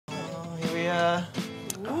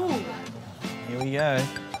order. Ooh. Here we go.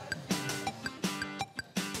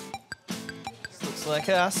 This looks like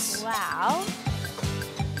us. Wow.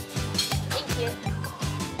 Thank you.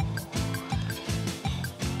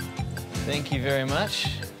 Thank you very much.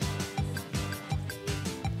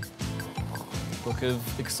 Look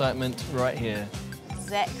of excitement right here.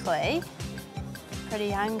 Exactly.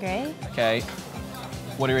 Pretty hungry. Okay,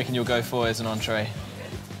 what do you reckon you'll go for as an entree?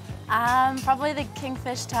 Probably the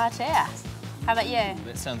kingfish tartare. How about you?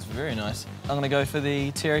 That sounds very nice. I'm gonna go for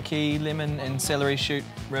the teriyaki, lemon and celery shoot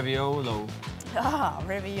raviolo. Oh,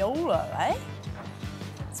 raviolo, eh?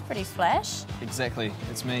 It's pretty flash. Exactly,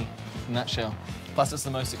 it's me, in a nutshell. Plus it's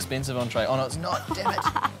the most expensive entree. Oh no, it's not, damn it.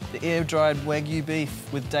 The air-dried Wagyu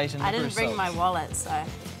beef with date and I didn't bring my wallet, so.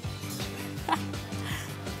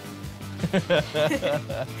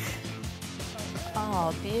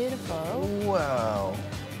 Oh, beautiful. Wow.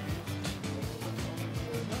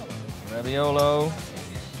 Raviolo.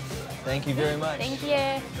 Thank you very much. Thank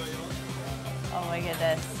you. Oh my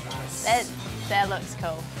goodness. That looks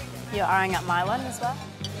cool. You're eyeing up my one as well?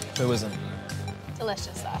 Who isn't?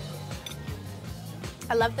 Delicious though.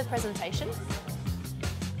 I love the presentation.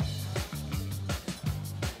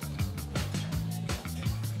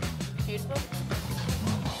 Beautiful.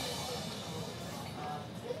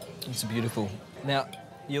 It's beautiful. Now,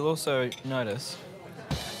 you'll also notice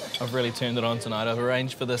I've really turned it on tonight. I've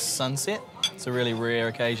arranged for this sunset. It's a really rare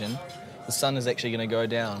occasion. The sun is actually going to go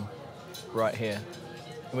down right here.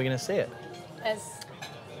 And we're going to see it.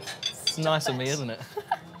 It's nice of me, isn't it?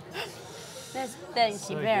 Thank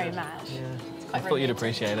you very much. Yeah. I thought you'd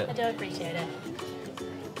appreciate I it. do appreciate it.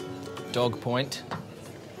 Dog point.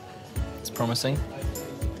 It's promising.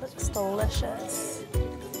 Looks delicious.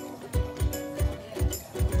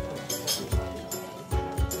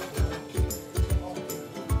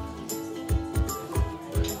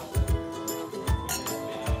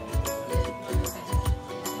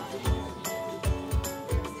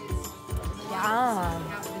 Yum.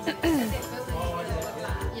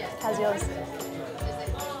 How's yours?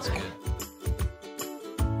 It's good.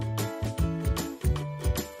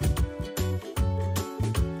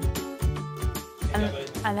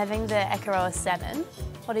 I'm having the Akaroa salmon.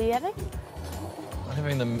 What are you having? I'm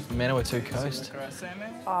having the Manawatu Coast.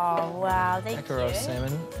 Oh, wow, thank Akaroa you.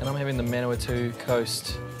 salmon. And I'm having the Manawatu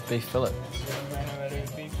Coast beef fillet.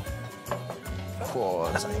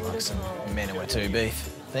 Oh, that's like some Manawatu beef.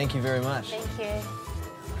 Thank you very much. Thank you.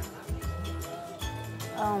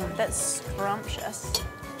 Oh, that's scrumptious.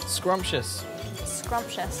 Scrumptious.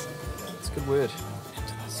 Scrumptious. It's a good word.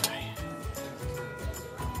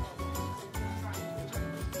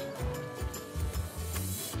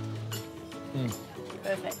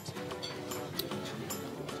 Perfect.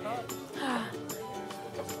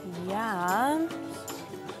 Yum.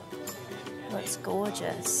 Looks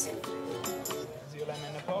gorgeous.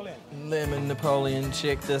 Lemon Napoleon,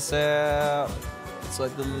 check this out. It's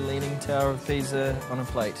like the Leaning Tower of Pisa on a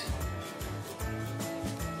plate.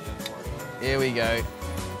 Here we go. It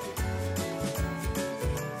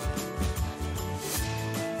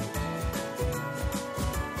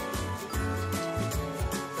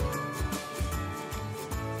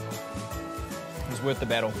was worth the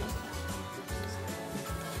battle.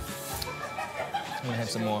 I'm gonna have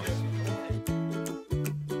some more.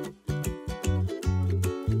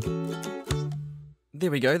 There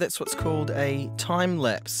we go, that's what's called a time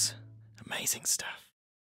lapse. Amazing stuff.